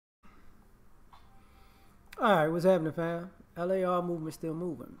All right, what's happening, fam? L.A.R. movement still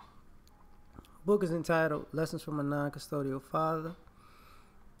moving. Book is entitled Lessons from a Non-Custodial Father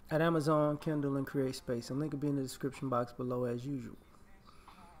at Amazon, Kindle, and Create Space. A link will be in the description box below as usual.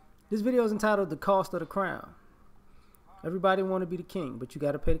 This video is entitled The Cost of the Crown. Everybody want to be the king, but you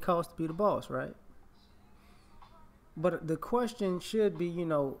got to pay the cost to be the boss, right? But the question should be,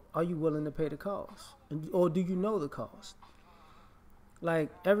 are you willing to pay the cost? Or do you know the cost?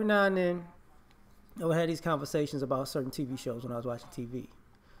 Like, every now and then, I would have these conversations about certain TV shows when I was watching TV.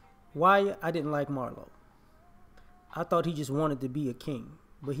 Why I didn't like Marlo. I thought he just wanted to be a king,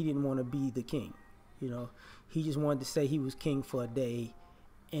 but he didn't want to be the king. He just wanted to say he was king for a day,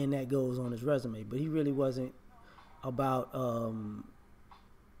 and that goes on his resume. But he really wasn't about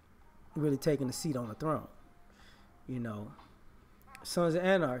really taking a seat on the throne. Sons of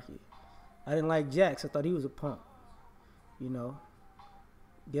Anarchy. I didn't like Jax. I thought he was a punk.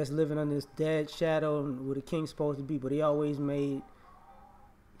 Guess living under his dad's shadow and what a king's supposed to be, but he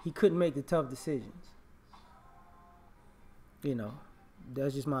couldn't make the tough decisions.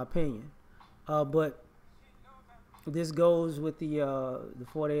 That's just my opinion. But this goes with the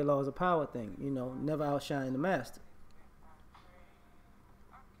 48 laws of power thing. Never outshine the master.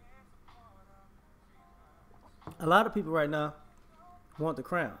 A lot of people right now want the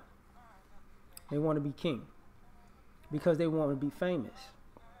crown. They want to be king because they want to be famous.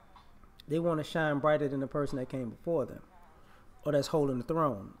 They want to shine brighter than the person that came before them, or that's holding the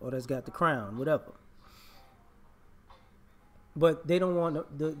throne, or that's got the crown, whatever. But they don't want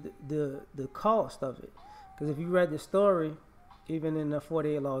the cost of it. Because if you read the story, even in the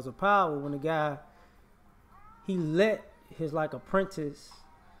 48 Laws of Power, when the guy, he let his apprentice,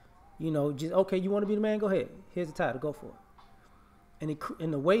 just, okay, you want to be the man? Go ahead. Here's the title. Go for it.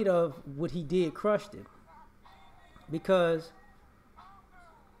 And the weight of what he did crushed him. Because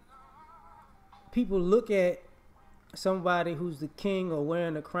people look at somebody who's the king or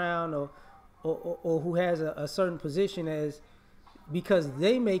wearing a crown or who has a certain position as, because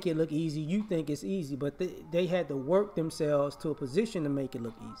they make it look easy, you think it's easy, but they had to work themselves to a position to make it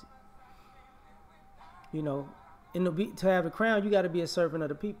look easy. To have a crown, you got to be a servant of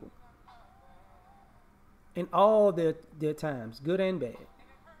the people. In all their times, good and bad.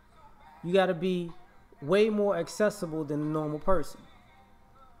 You got to be way more accessible than a normal person.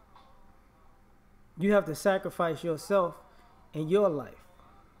 You have to sacrifice yourself and your life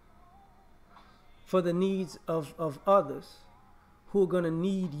for the needs of others who are going to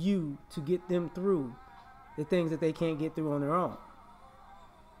need you to get them through the things that they can't get through on their own.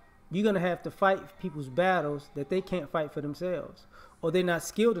 You're going to have to fight people's battles that they can't fight for themselves, or they're not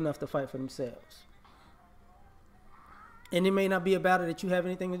skilled enough to fight for themselves. And it may not be a battle that you have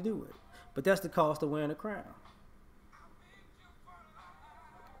anything to do with, but that's the cost of wearing a crown.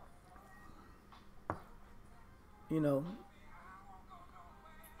 A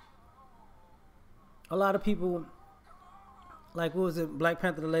lot of people, like, what was it, Black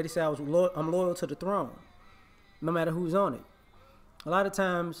Panther, the lady said, I'm loyal to the throne, no matter who's on it. A lot of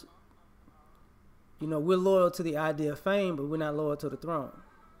times, we're loyal to the idea of fame, but we're not loyal to the throne.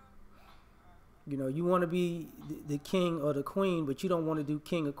 You want to be the king or the queen, but you don't want to do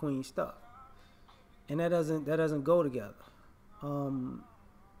king or queen stuff. And that doesn't go together.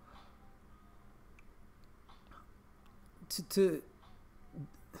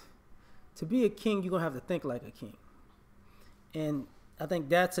 To be a king, you're going to have to think like a king. And I think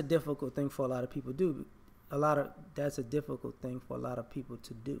that's a difficult thing for a lot of people to do. That's a difficult thing for a lot of people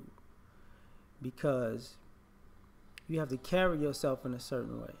to do. Because you have to carry yourself in a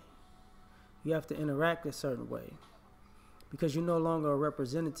certain way. You have to interact a certain way. Because you're no longer a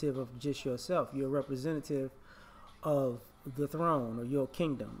representative of just yourself. You're a representative of the throne or your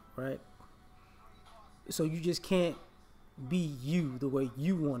kingdom, right? So you just can't be you the way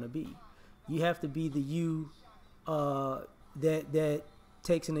you want to be. You have to be the you that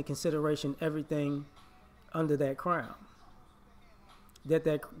takes into consideration everything under that crown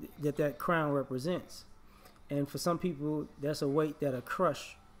that crown represents. And for some people, that's a weight that'll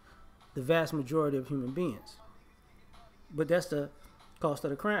crush the vast majority of human beings. But that's the cost of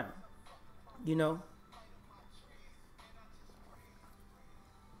the crown,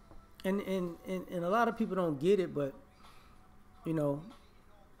 And a lot of people don't get it, but a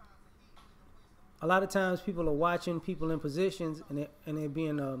lot of times people are watching people in positions and they're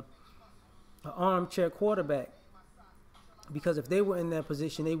being an armchair quarterback, because if they were in that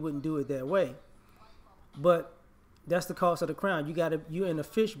position, they wouldn't do it that way. But that's the cost of the crown. You're in a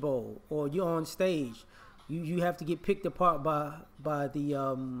fishbowl, or you're on stage. You have to get picked apart by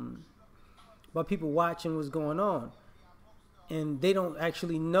people watching what's going on. And they don't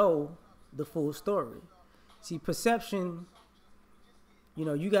actually know the full story. See, perception,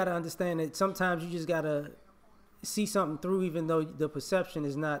 you got to understand that sometimes you just got to see something through, even though the perception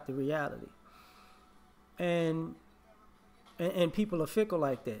is not the reality. And people are fickle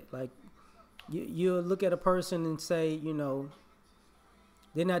like that. Like, you'll look at a person and say,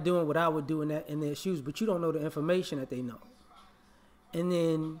 they're not doing what I would do in their shoes, but you don't know the information that they know. And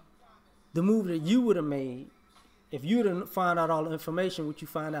then the move that you would have made, if you didn't find out all the information, which you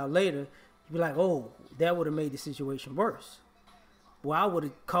find out later, you'd be like, oh, that would have made the situation worse. Well, I would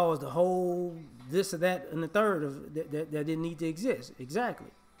have caused the whole this or that and the third of that didn't need to exist.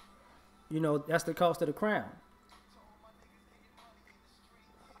 Exactly. That's the cost of the crown.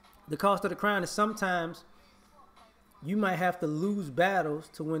 The cost of the crown is sometimes you might have to lose battles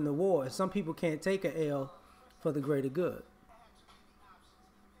to win the war. Some people can't take an L for the greater good.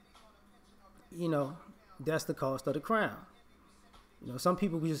 That's the cost of the crown. Some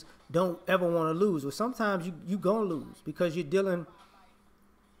people just don't ever want to lose. Or sometimes you gonna lose because you're dealing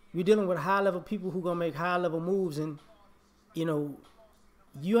with high level people who gonna make high level moves, and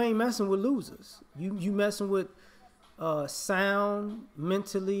you ain't messing with losers. You messing with sound,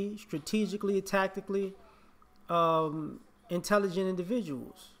 mentally, strategically, tactically, intelligent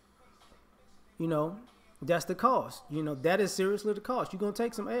individuals. That's the cost. That is seriously the cost. You're gonna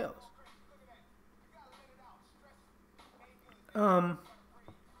take some L's.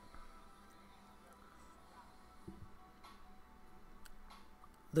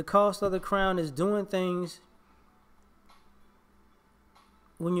 The cost of the crown is doing things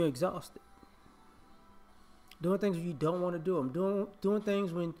when you're exhausted. Doing things when you don't want to do them. Doing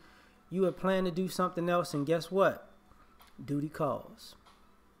things when you had planned to do something else, and guess what? Duty calls.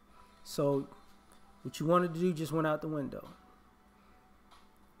 So what you wanted to do just went out the window.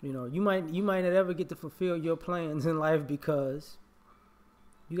 You might not ever get to fulfill your plans in life because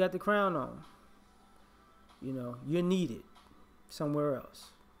you got the crown on. You're needed somewhere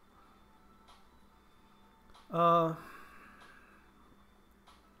else. The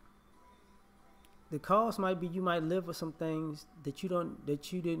cost might be you might live with some things that you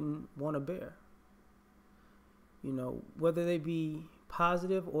didn't want to bear. Whether they be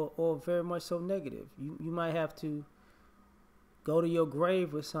positive or very much so negative. You might have to go to your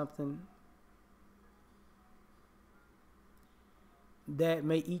grave with something that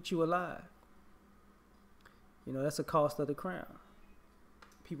may eat you alive. That's a cost of the crown.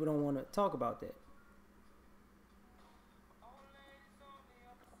 People don't want to talk about that.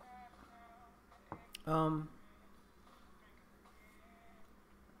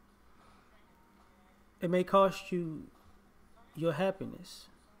 It may cost you your happiness.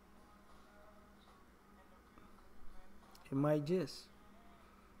 It might just,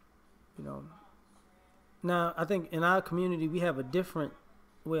 Now, I think in our community, we have a different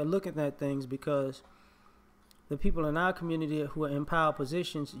way of looking at things because the people in our community who are in power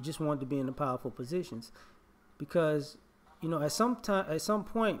positions just want to be in the powerful positions. Because, at some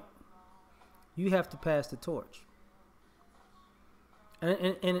point, you have to pass the torch.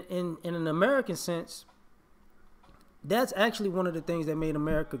 And in an American sense, that's actually one of the things that made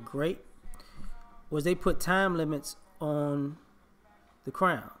America great, was they put time limits on the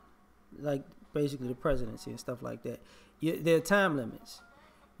crown, like basically the presidency and stuff like that. There are time limits.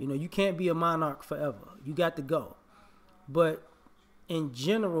 You can't be a monarch forever. You got to go. But in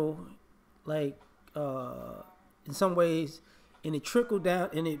general, like in some ways, and it trickled down,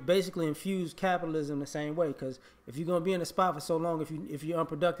 and it basically infused capitalism the same way. Because if you're gonna be in a spot for so long, if you're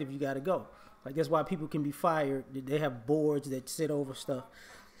unproductive, you got to go. Like, that's why people can be fired. They have boards that sit over stuff.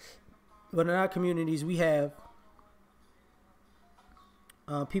 But in our communities, we have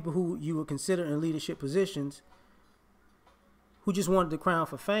people who you would consider in leadership positions who just wanted the crown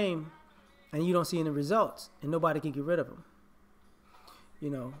for fame, and you don't see any results, and nobody can get rid of them.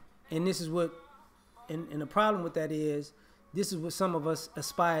 And this is what, and the problem with that is, this is what some of us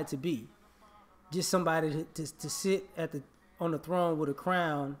aspire to be. Just somebody to sit on the throne with a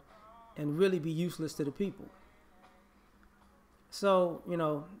crown and really be useless to the people. So,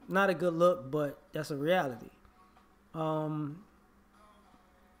 not a good look, but that's a reality. And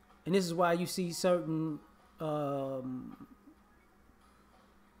this is why you see certain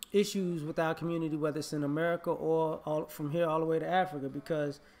issues with our community, whether it's in America or from here all the way to Africa,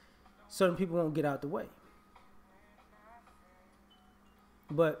 because certain people won't get out the way.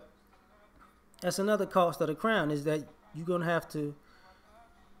 But that's another cost of the crown, is that you're going to have to,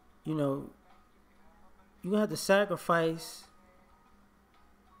 you're going to have to sacrifice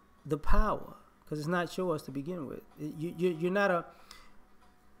the power, because it's not yours to begin with. You're not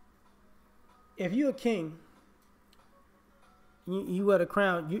if you're a king, you wear the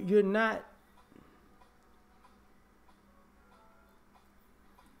crown, you're not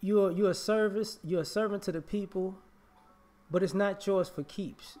you're a service. You're a servant to the people, but it's not yours for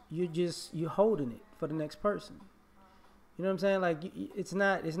keeps. You're holding it for the next person. You know what I'm saying? Like it's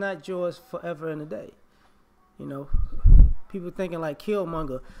not yours forever and a day. You know, people thinking like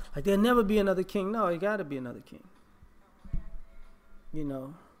Killmonger, like there'll never be another king. No, you got to be another king. You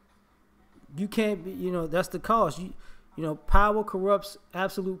know, you can't be. You know, that's the cost. You know, power corrupts.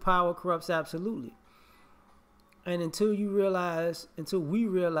 Absolute power corrupts absolutely. And until we realize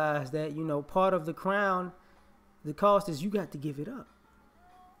that, you know, part of the crown, the cost is you got to give it up.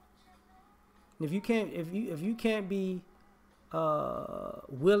 And if you can't be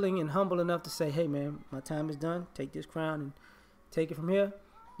willing and humble enough to say, hey man, my time is done, take this crown and take it from here,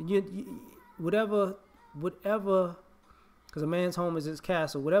 whatever, because a man's home is his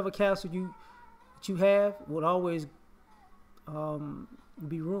castle. Whatever castle that you have will always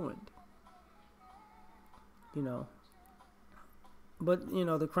be ruined. You know, but you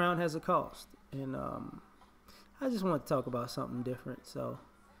know the crown has a cost, and I just want to talk about something different. So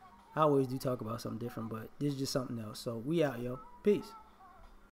I always do talk about something different, but this is just something else. So we out, yo. Peace.